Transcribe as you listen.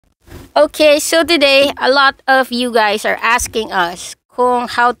Okay, so today, a lot of you guys are asking us kung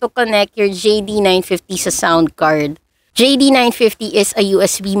how to connect your JD950 sa sound card. JD950 is a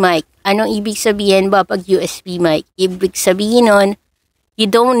USB mic. Anong ibig sabihin ba pag USB mic? Ibig sabihin nun, you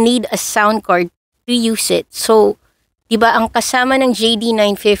don't need a sound card to use it. So, di ba ang kasama ng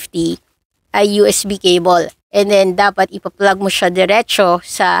JD950 ay USB cable. And then, dapat ipa-plug mo siya diretso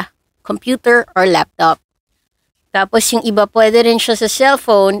sa computer or laptop. Tapos yung iba pwede rin siya sa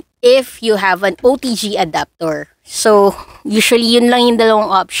cellphone if you have an OTG adapter. So, usually yun lang yung dalawang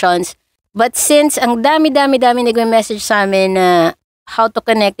options. But since ang dami nagme-message sa amin na how to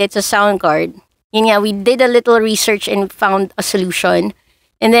connect it sa sound card, yun nga, we did a little research and found a solution.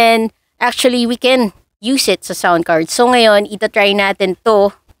 And then, actually, we can use it sa sound card. So ngayon, itatry natin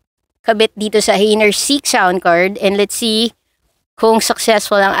to kabit dito sa Inner Seek sound card and let's see kung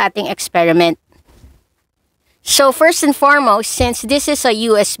successful ang ating experiment. So first and foremost, since this is a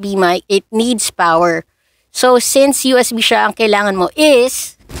USB mic, it needs power. So since USB siya, ang kailangan mo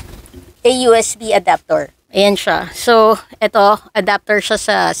is a USB adapter. Ayan siya. So ito, adapter siya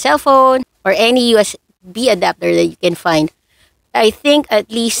sa cellphone or any USB adapter that you can find. I think at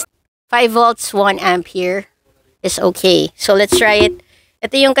least 5 volts, 1 ampere is okay. So let's try it.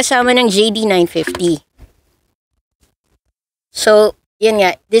 Ito yung kasama ng JD950. So, yun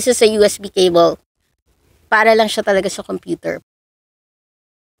nga, this is a USB cable. Para lang siya talaga sa computer.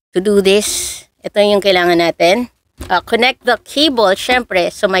 To do this, ito yung kailangan natin. Connect the cable,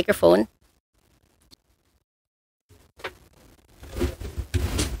 syempre, sa microphone.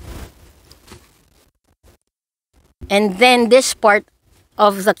 And then this part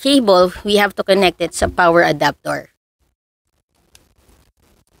of the cable, we have to connect it sa power adapter.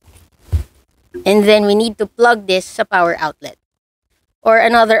 And then we need to plug this sa power outlet. Or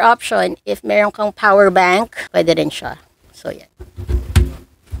another option, if meron kang power bank, pwede rin siya. So, yan.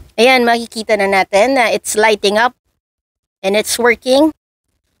 Ayan, makikita na natin na it's lighting up and it's working.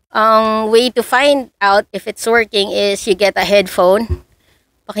 Ang way to find out if it's working is you get a headphone.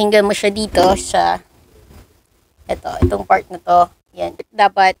 Pakinggan mo siya dito sa itong part na to. Yan.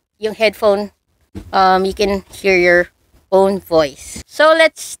 Dapat yung headphone, you can hear your own voice. So,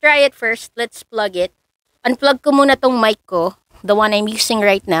 let's try it first. Let's plug it. Unplug ko muna tong mic ko, the one I'm using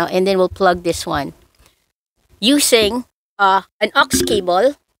right now, and then we'll plug this one. Using an aux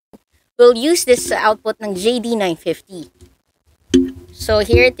cable, we'll use this output ng JD950. So,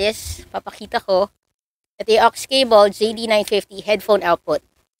 here it is. Papakita ko. Ito yung aux cable, JD950 headphone output.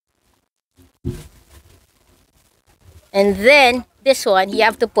 And then, this one, you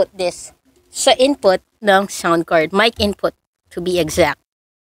have to put this sa input ng sound card. Mic input, to be exact.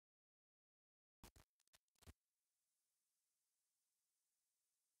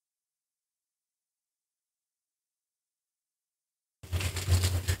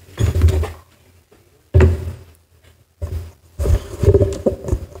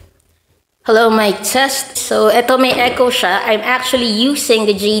 Hello, mic test. So, ito may echo siya. I'm actually using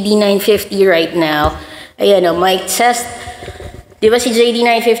the JD950 right now. Ayan o, mic test. Di ba si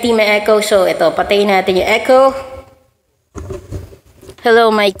JD950 may echo? So, ito, patayin natin yung echo. Hello,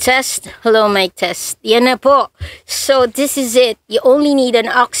 mic test. Hello, mic test. Yan na po. So, this is it. You only need an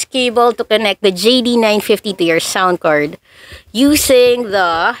aux cable to connect the JD950 to your sound card using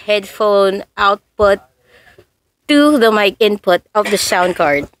the headphone output to the mic input of the sound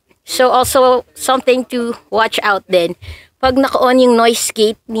card. So, also, something to watch out din. Pag naka-on yung noise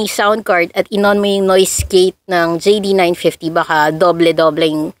gate ni sound card at in-on mo yung noise gate ng JD950, baka doble-doble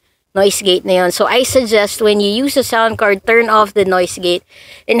yung noise gate na yun. So, I suggest when you use a sound card, turn off the noise gate.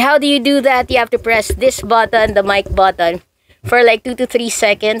 And how do you do that? You have to press this button, the mic button, for like 2 to 3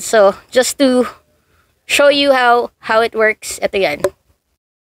 seconds. So, just to show you how it works, ito yan.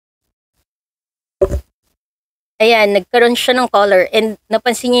 Ayan, nagkaroon siya ng color. And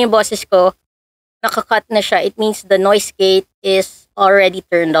napansin niyo yung boses ko, nakakat na siya. It means the noise gate is already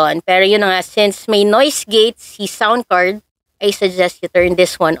turned on. Pero yun nga, since may noise gate si sound card, I suggest you turn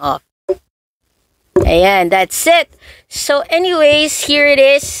this one off. Ayan, that's it. So anyways, here it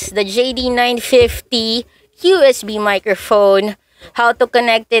is, the JD950 USB microphone. How to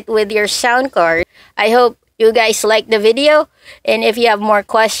connect it with your sound card. I hope you guys like the video, and if you have more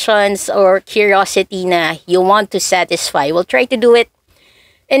questions or curiosity na you want to satisfy, we'll try to do it.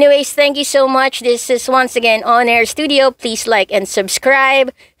 Anyways, thank you so much. This is once again ONAIR Studio. Please like and subscribe.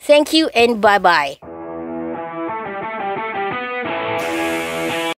 Thank you and bye-bye.